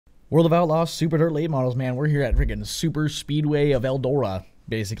World of Outlaw Super Dirt Late Models, man. We're here at freaking Super Speedway of Eldora.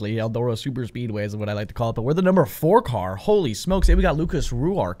 Basically, Eldora Super Speedway is what I like to call it. But we're the number 4 car. Holy smokes. Hey, we got Lucas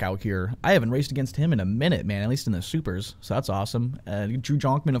Ruark out here. I haven't raced against him in a minute, man. At least in the Supers. So that's awesome. Drew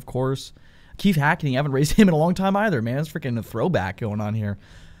Jonkman, of course. Keith Hackney. I haven't raced him in a long time either, man. It's freaking a throwback going on here.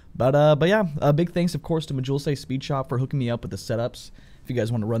 But yeah, big thanks, of course, to Majulse Speed Shop for hooking me up with the setups. If you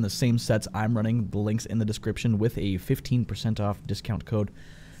guys want to run the same sets I'm running, the link's in the description with a 15% off discount code.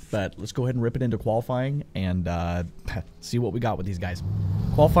 But let's go ahead and rip it into qualifying and see what we got with these guys.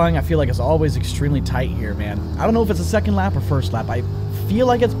 Qualifying, I feel like, is always extremely tight here, man. I don't know if it's a second lap or first lap. I feel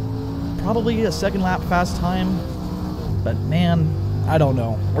like it's probably a second lap fast time. But, man, I don't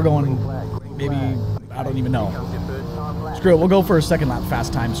know. We're going maybe, I don't even know. Screw it. We'll go for a second lap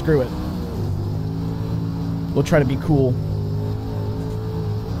fast time. Screw it. We'll try to be cool.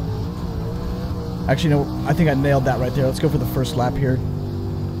 Actually, no, I think I nailed that right there. Let's go for the first lap here.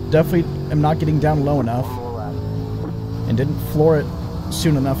 Definitely am not getting down low enough. And didn't floor it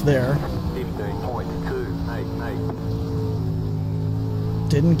soon enough there. 15.288.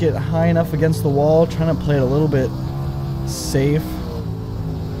 Didn't get high enough against the wall. Trying to play it a little bit safe.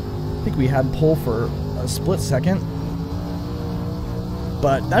 I think we had pole for a split second.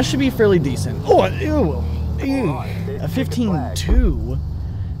 But that should be fairly decent. Oh, ew. A 15.2.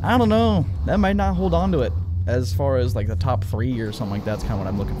 I don't know. That might not hold on to it. As far as like the top 3 or something like that, that's kind of what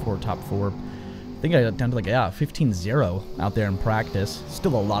I'm looking for, top 4. I think I got down to like, yeah, 15-0 out there in practice.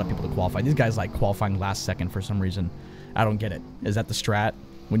 Still a lot of people to qualify. These guys like qualifying last second for some reason. I don't get it. Is that the strat?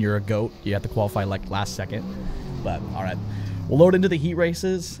 When you're a GOAT, you have to qualify like last second. But, alright. We'll load into the heat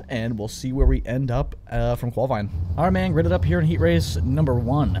races, and we'll see where we end up from qualifying. Alright, man, gridded up here in heat race number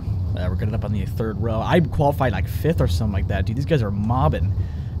 1. We're gridded up on the 3rd row. I qualified like 5th or something like that, dude. These guys are mobbing.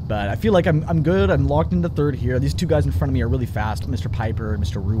 But I feel like I'm good. I'm locked into 3rd here. These 2 guys in front of me are really fast. Mr. Piper and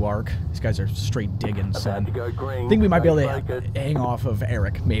Mr. Ruark. These guys are straight digging, son. I think we might be able to hang off of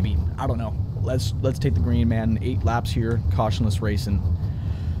Eric, maybe. I don't know. Let's take the green, man. 8 laps here. Cautionless racing.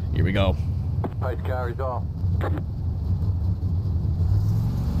 Here we go. Pace car is off.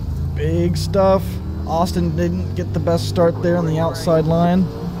 Big stuff. Austin didn't get the best start there on the outside line.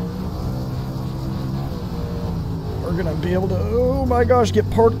 We're gonna be able to, oh my gosh, get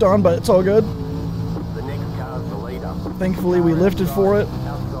parked on, but it's all good. The next car's the leader. Thankfully, we lifted for it.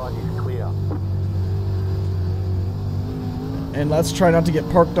 Outside is clear. And let's try not to get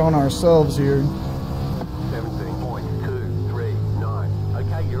parked on ourselves here. 17.239.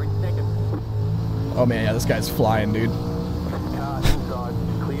 Okay, you're in 2nd. Oh man, yeah, this guy's flying, dude. Car inside,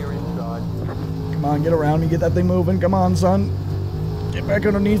 clear inside. Come on, get around me, get that thing moving. Come on, son. Get back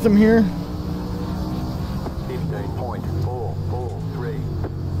underneath him here.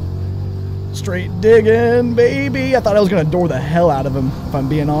 15.443. Straight digging, baby. I thought I was gonna door the hell out of him, if I'm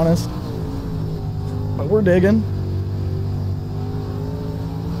being honest. But we're digging.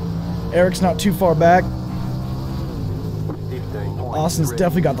 Eric's not too far back. Austin's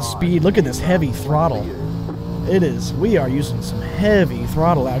definitely got the speed. Look at this heavy throttle. It is. We are using some heavy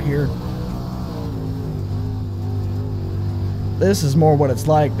throttle out here. This is more what it's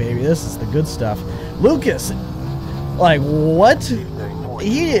like, baby. This is the good stuff. Lucas, like, what?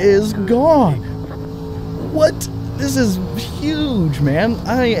 He is gone. What? This is huge, man.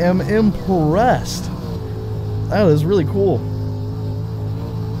 I am impressed. That is really cool.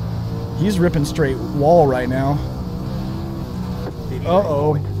 He's ripping straight wall right now.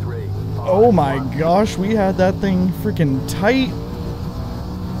 Uh-oh. Oh my gosh, we had that thing freaking tight.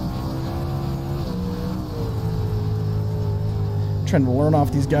 Trying to learn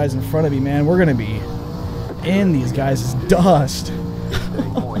off these guys in front of me, man. We're gonna be in these guys' dust.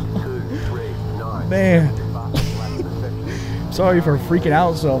 Man. Sorry for freaking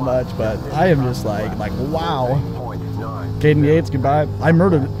out so much, but I am just like wow. Caden Yates, goodbye. I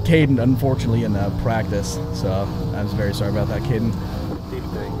murdered Caden, unfortunately, in practice, so I was very sorry about that, Caden.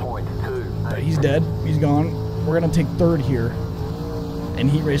 But he's dead. He's gone. We're going to take 3rd here in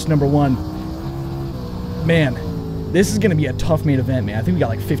heat race number 1. Man, this is going to be a tough main event, man. I think we got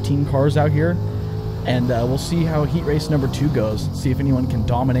like 15 cars out here, and we'll see how heat race number 2 goes. See if anyone can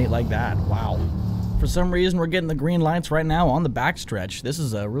dominate like that. Wow. For some reason, we're getting the green lights right now on the backstretch. This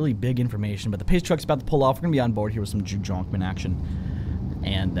is a really big information, but the pace truck's about to pull off. We're going to be on board here with some Drew Jonkman action.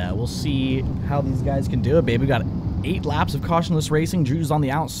 And we'll see how these guys can do it, baby. We got 8 laps of cautionless racing. Drew's on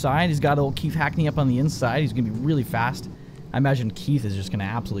the outside. He's got old Keith Hackney up on the inside. He's going to be really fast. I imagine Keith is just going to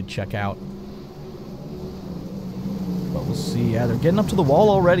absolutely check out. But we'll see. Yeah, they're getting up to the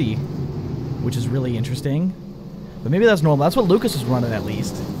wall already, which is really interesting. But maybe that's normal. That's what Lucas is running, at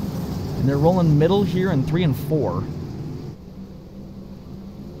least. And they're rolling middle here in 3 and 4.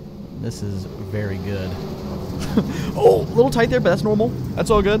 This is very good. Oh, a little tight there, but that's normal. That's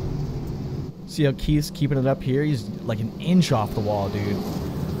all good. See how Keith's keeping it up here? He's like an inch off the wall, dude.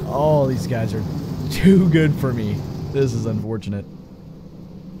 Oh, these guys are too good for me. This is unfortunate.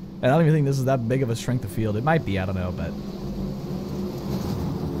 And I don't even think this is that big of a strength of field. It might be, I don't know, but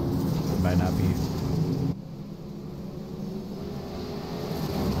it might not be.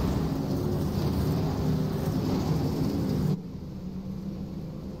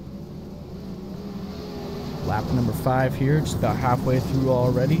 Lap number 5 here, just about halfway through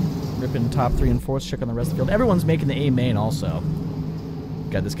already. Ripping top 3 and 4s, check on the rest of the field. Everyone's making the A main also.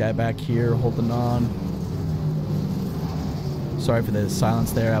 Got this guy back here holding on. Sorry for the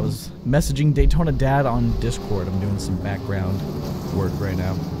silence there. I was messaging Daytona Dad on Discord. I'm doing some background work right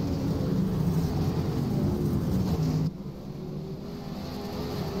now.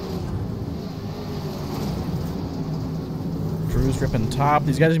 Drew's ripping top.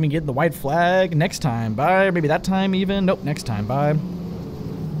 These guys are going to be getting the white flag next time. Bye. Maybe that time even. Nope, next time. Bye.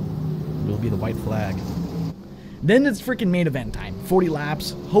 Will be the white flag. Then it's freaking main event time. 40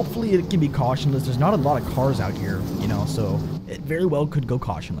 laps. Hopefully it can be cautionless. There's not a lot of cars out here, you know, so it very well could go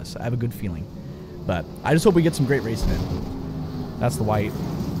cautionless. I have a good feeling. But I just hope we get some great racing in. That's the white.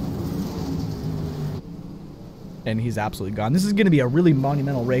 And he's absolutely gone. This is going to be a really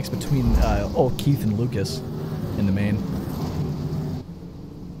monumental race between Keith and Lucas in the main.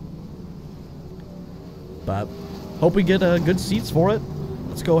 But hope we get good seats for it.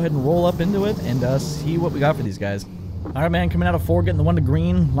 Let's go ahead and roll up into it and see what we got for these guys. All right, man, coming out of 4, getting the 1 to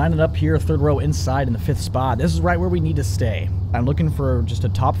green, lining up here, 3rd row inside in the 5th spot. This is right where we need to stay. I'm looking for just a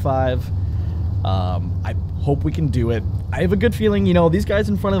top 5. I hope we can do it. I have a good feeling, you know, these guys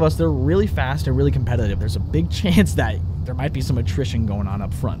in front of us, they're really fast and really competitive. There's a big chance that there might be some attrition going on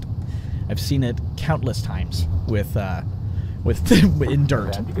up front. I've seen it countless times with in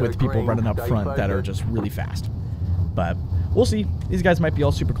dirt, with people running up front that are just really fast. But we'll see. These guys might be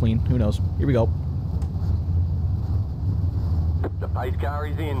all super clean. Who knows? Here we go. The pace car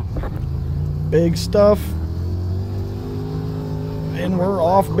is in. Big stuff. And we're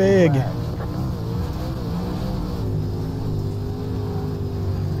off big.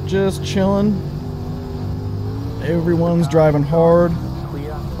 Just chilling. Everyone's driving hard.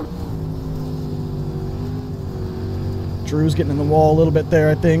 Clear. Drew's getting in the wall a little bit there,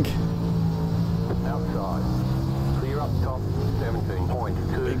 I think. Outside. Clear up top.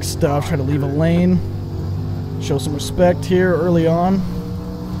 17.2. Big stuff. Try to leave a lane. Show some respect here early on.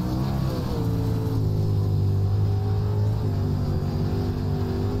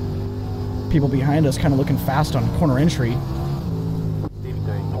 People behind us kind of looking fast on corner entry.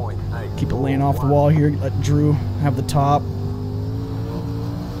 15.8. Keep the lane off the wall here. Let Drew have the top.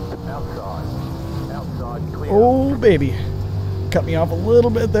 Outside. Outside. Clear. Oh, baby. Cut me off a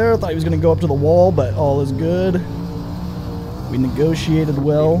little bit there. I thought he was going to go up to the wall, but all is good. We negotiated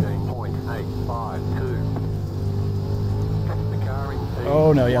well. 15.852. The car in P.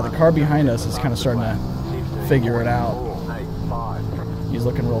 Oh, no, yeah, the car behind us is kind of starting to figure it out. 15.485. He's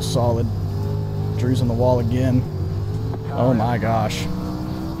looking real solid. Drew's on the wall again. Oh, my gosh.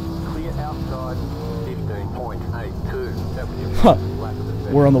 Clear outside. 15.82. That was your Huh. fastest lap of the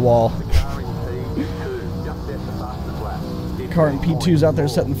session. We're on the wall. The car in P2 just set the fastest lap. Car in P2's out there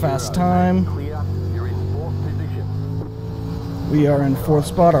setting fast time. Clear. You're in 4th position. We are in 4th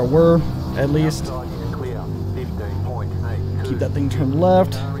spot, or were, at least. Outside is clear. 15.82. Keep that thing turned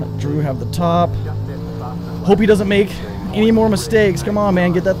left. Let Drew have the top. Just set the fastest lap. Hope he doesn't make any more mistakes. Come on,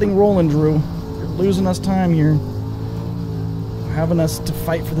 man. Get that thing rolling, Drew. You're losing us time here. Having us to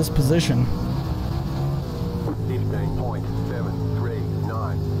fight for this position.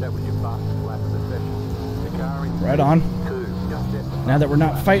 15.739. That was your fastest lap of the session. The car in Right on. P2 just set the Now that we're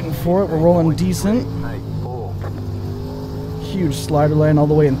not fighting for it, we're rolling decent. 84. Huge slider lane all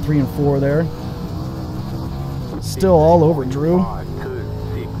the way in 3 and 4 there. Still all over Drew.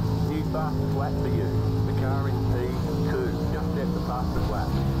 526. New fastest lap for you. The car in P2 just set the fastest lap.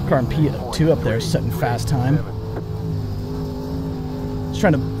 Car in P2 up there setting fast time. Just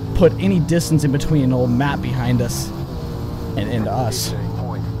trying to put any distance in between old Matt behind us and us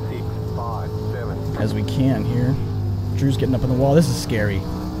 15.657. as we can here. Drew's getting up in the wall. This is scary.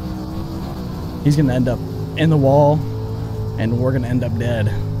 He's going to end up in the wall, and we're going to end up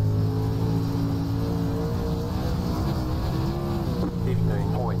dead.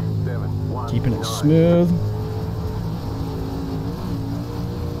 15.719. Keeping it smooth.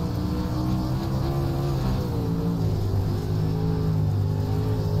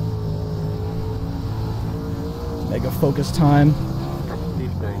 Mega focus time.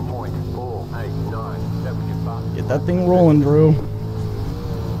 15.489. That was your fastest. Get that thing rolling, Drew.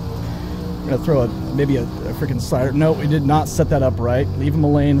 Gonna throw maybe a freaking slider. No, we did not set that up right. Leave him a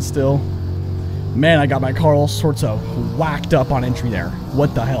lane still. Man, I got my car all sorts of whacked up on entry there.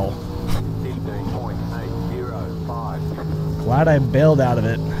 What the hell? 15.805. Glad I bailed out of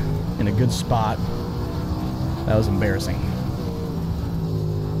it in a good spot. That was embarrassing.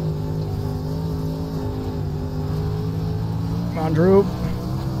 Come on, Drew.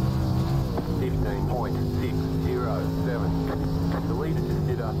 15.607. The leader just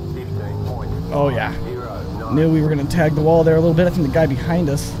did a 15.09. Oh, yeah. Knew we were going to tag the wall there a little bit. I think the guy behind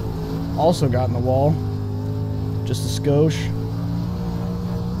us also got in the wall. Just a skosh.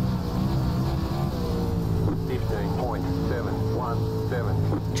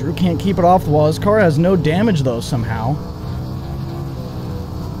 15.717. Drew can't keep it off the wall. His car has no damage, though, somehow.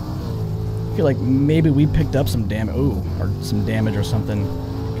 I feel like maybe we picked up some damage. Ooh, or some damage or something.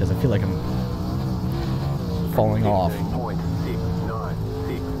 Because I feel like I'm falling off. 15.696.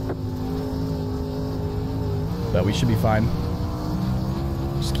 But we should be fine.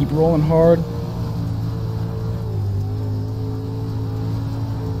 Just keep rolling hard.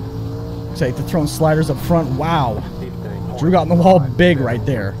 Looks like they're throwing sliders up front. Wow. Drew got in the wall big right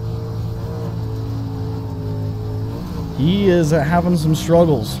there. He is having some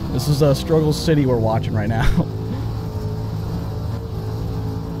struggles. This is a struggle city we're watching right now.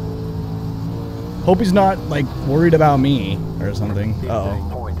 Hope he's not, like, worried about me or something.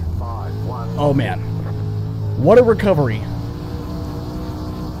 Uh-oh. Oh, man. What a recovery.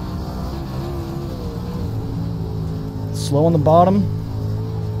 Slow on the bottom.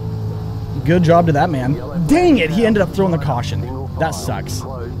 Good job to that man. Dang it, he ended up throwing the caution. That sucks.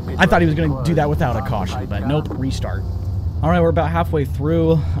 I thought he was going to do that without a caution, but nope, restart. Alright, we're about halfway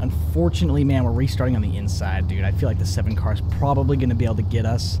through. Unfortunately, man, we're restarting on the inside, dude. I feel like the 7 car is probably going to be able to get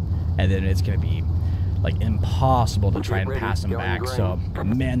us, and then it's going to be, like, impossible to try and pass him back. So,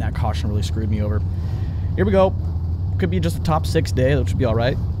 man, that caution really screwed me over. Here we go. Could be just a top 6 day, which would be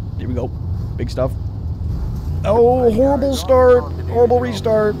alright. Here we go. Big stuff. Oh, horrible start. Horrible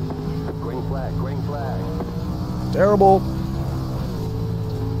restart. Green flag, green flag. Terrible.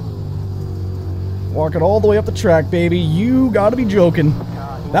 Walk it all the way up the track, baby. You gotta be joking.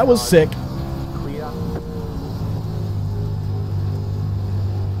 That was sick. Clear.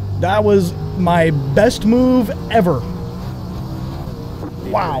 That was my best move ever.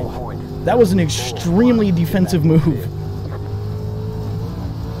 Wow. That was an extremely defensive move.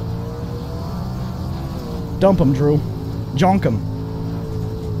 Dump him, Drew. Jonk him.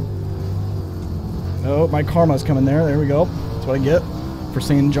 Oh, my karma's coming there. There we go. That's what I get for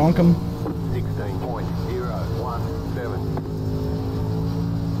saying jonk him.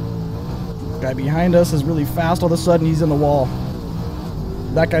 16.017. Guy behind us is really fast. All of a sudden, he's in the wall.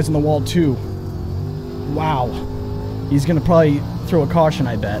 That guy's in the wall, too. Wow. He's going to probably throw a caution,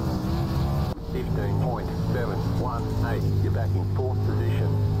 I bet. 15.718. You're back in 4th position.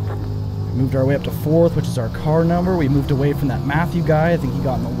 We moved our way up to 4th, which is our car number. We moved away from that Matthew guy. I think he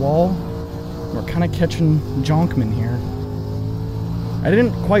got in the wall. We're kind of catching Jonkman here. I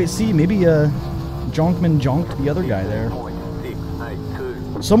didn't quite see. Maybe Jonkman jonked the other guy there.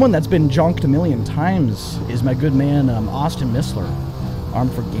 15.682. Someone that's been jonked a million times is my good man, Austin Missler.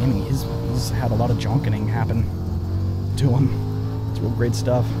 Armed for Gaming. He's had a lot of jonkening happen to him. It's real great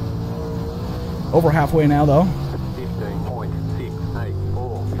stuff. Over halfway now, though.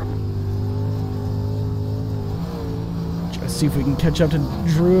 15.684. Try to see if we can catch up to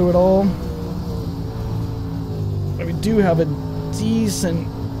Drew at all. But we do have a decent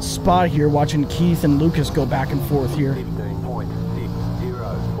spot here watching Keith and Lucas go back and forth here.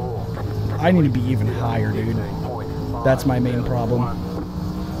 15.604. I need to be even higher, dude. That's my main problem.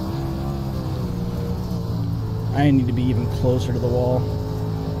 I need to be even closer to the wall.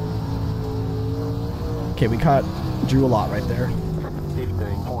 Okay, we caught Drew a lot right there.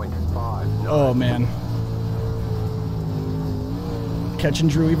 15.5. Oh, man. Catching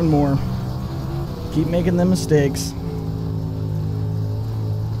Drew even more. Keep making them mistakes.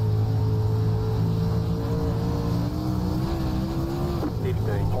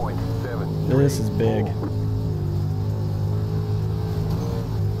 This is big.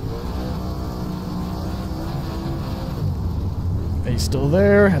 He's still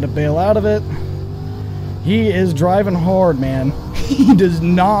there. Had to bail out of it. He is driving hard, man. He does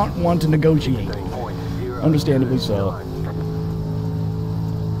not want to negotiate. Understandably so.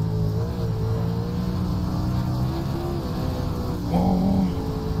 Oh.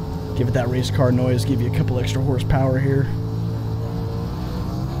 Give it that race car noise. Give you a couple extra horsepower here.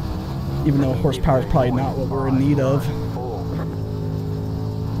 Even though horsepower is probably not what we're in need of.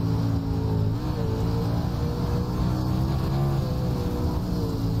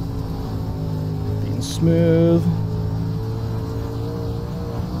 and smooth.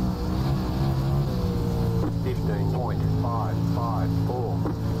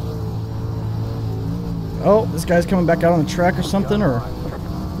 15.554. Oh, this guy's coming back out on the track or something, or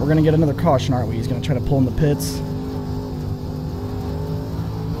we're going to get another caution, aren't we? He's going to try to pull in the pits.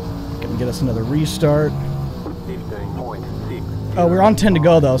 Going to get us another restart. 15.6. Oh, we're on 10 to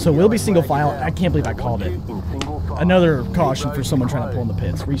go, though, so we'll be single file. I can't believe I called it. Another caution for someone trying to pull in the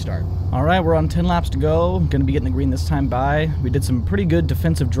pits. Restart. All right, we're on 10 laps to go. Going to be getting the green this time by. We did some pretty good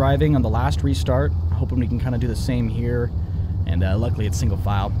defensive driving on the last restart. Hoping we can kind of do the same here. And luckily it's single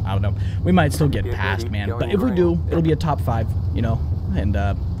file. I don't know. We might still get past, man. But if we do, it'll be a top 5, you know. And,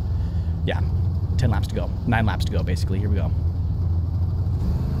 yeah. 10 laps to go. 9 laps to go, basically. Here we go.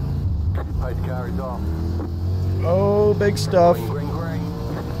 Pace car is off. Oh, big stuff. Green, green.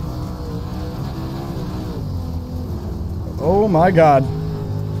 Oh my god.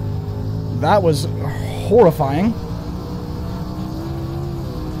 That was horrifying.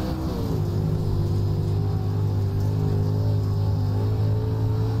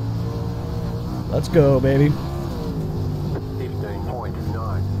 Let's go, baby.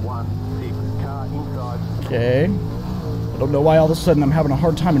 15.916. Car inside. Okay. I don't know why all of a sudden I'm having a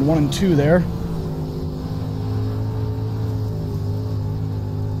hard time in 1 and 2 there.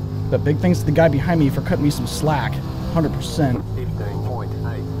 But big thanks to the guy behind me for cutting me some slack. 100%.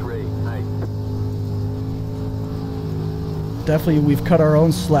 15.838. Definitely, we've cut our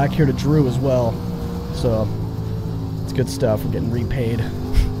own slack here to Drew as well. So, it's good stuff. We're getting repaid.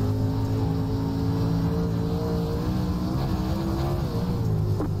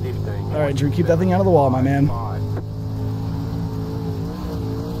 Alright, Drew, keep that thing out of the wall, my man.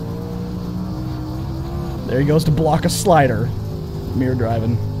 There he goes to block a slider. Mirror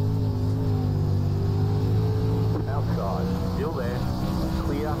driving. Outside, still there.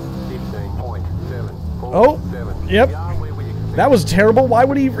 Clear. 15.7. Oh, yep. That was terrible. Why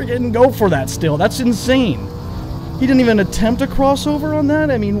would he freaking go for that still? That's insane. He didn't even attempt a crossover on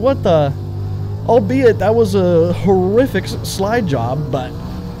that? I mean, what the... Albeit, that was a horrific slide job, but...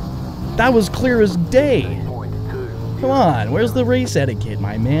 That was clear as day. Come on, where's the race etiquette,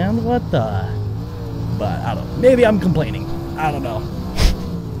 my man? What the... But, I don't know. Maybe I'm complaining. I don't know.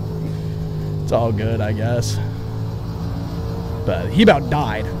 It's all good, I guess. But he about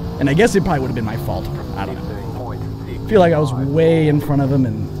died. And I guess it probably would have been my fault. I don't know. I feel like I was way in front of him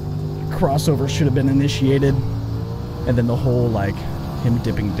and crossover should have been initiated. And then the whole, like, him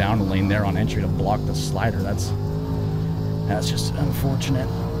dipping down the lane there on entry to block the slider. That's just unfortunate.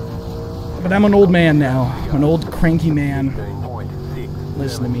 But I'm an old man now. I'm an old cranky man.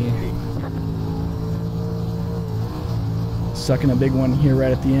 Listen to me. Sucking a big one here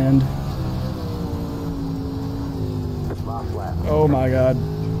right at the end. Oh my god.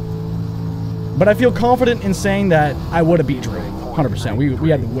 But I feel confident in saying that I would have beat Drew. 100%. We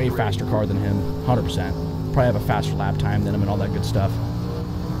had a way faster car than him. 100%. Probably have a faster lap time than him and all that good stuff.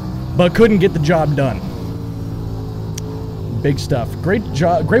 But couldn't get the job done. Big stuff. Great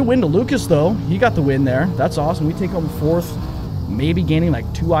job. Great win to Lucas, though. He got the win there. That's awesome. We take home 4th. Maybe gaining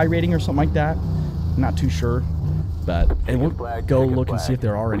like 2 iRating or something like that. Not too sure. But, and we'll go look and see if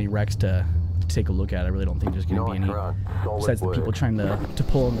there are any wrecks to take a look at. I really don't think there's going to be any. Besides the people trying to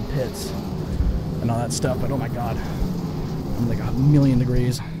pull in the pits and all that stuff. But oh my god. I'm like a million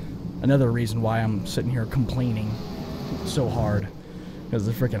degrees. Another reason why I'm sitting here complaining so hard. Because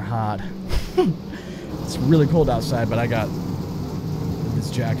it's freaking hot. It's really cold outside, but I got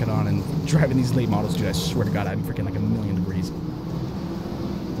this jacket on and driving these late models, dude, I swear to god, I'm freaking like a million degrees.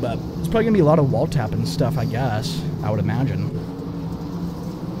 But it's probably going to be a lot of wall tapping stuff, I guess. I would imagine.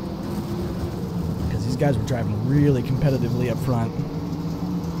 Because these guys were driving really competitively up front.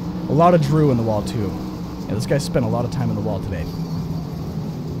 A lot of Drew in the wall, too. Yeah, this guy spent a lot of time in the wall today.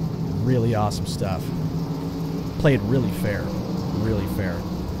 Really awesome stuff. Played really fair. Really fair.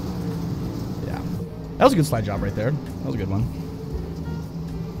 Yeah. That was a good slide job right there. That was a good one.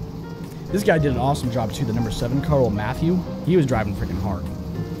 This guy did an awesome job, too. The number 7 car, old Matthew. He was driving freaking hard.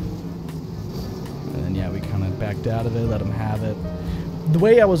 And then, yeah, we kind of backed out of it, let him have it. The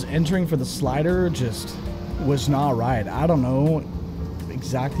way I was entering for the slider just was not right. I don't know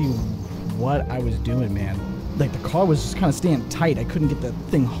exactly what I was doing, man. Like, the car was just kind of staying tight. I couldn't get the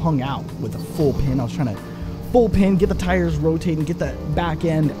thing hung out with a full pin. I was trying to full pin, get the tires rotating, get that back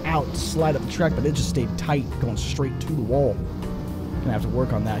end out, slide up the track, but it just stayed tight, going straight to the wall. Gonna have to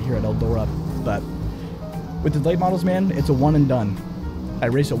work on that here at Eldora. But with the late models, man, it's a one and done. I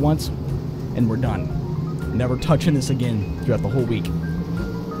race it once, and we're done. Never touching this again throughout the whole week.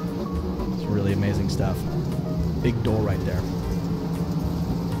 It's really amazing stuff. Big door right there.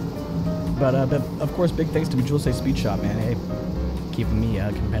 But of course, big thanks to Jules Speed Shop, man. Hey, keeping me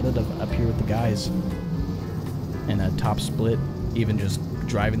competitive up here with the guys. And a top split, even just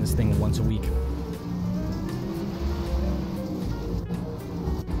driving this thing once a week.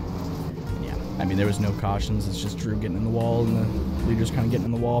 Yeah, I mean, there was no cautions. It's just Drew getting in the wall and the leaders kind of getting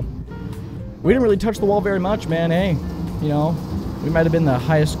in the wall. We didn't really touch the wall very much, man. Hey, you know, we might have been the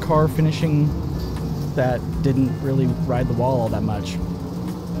highest car finishing that didn't really ride the wall all that much.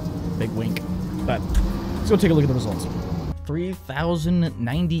 Big wink. But let's go take a look at the results.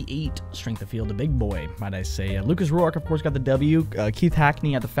 3,098 strength of field, a big boy, might I say. Lucas Rourke, of course, got the W. Keith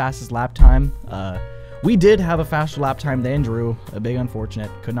Hackney had the fastest lap time. We did have a faster lap time than Drew. A big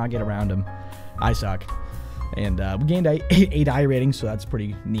unfortunate. Could not get around him. I suck. And we gained 8 iRatings, so that's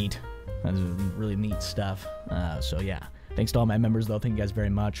pretty neat. That's really neat stuff. So yeah. Thanks to all my members, though. Thank you guys very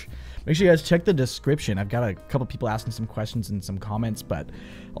much. Make sure you guys check the description. I've got a couple people asking some questions and some comments, but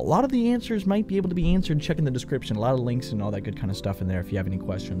a lot of the answers might be able to be answered checking the description. A lot of links and all that good kind of stuff in there if you have any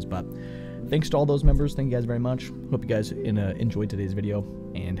questions. But thanks to all those members. Thank you guys very much. Hope you guys enjoyed today's video,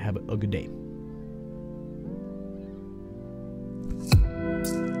 and have a good day.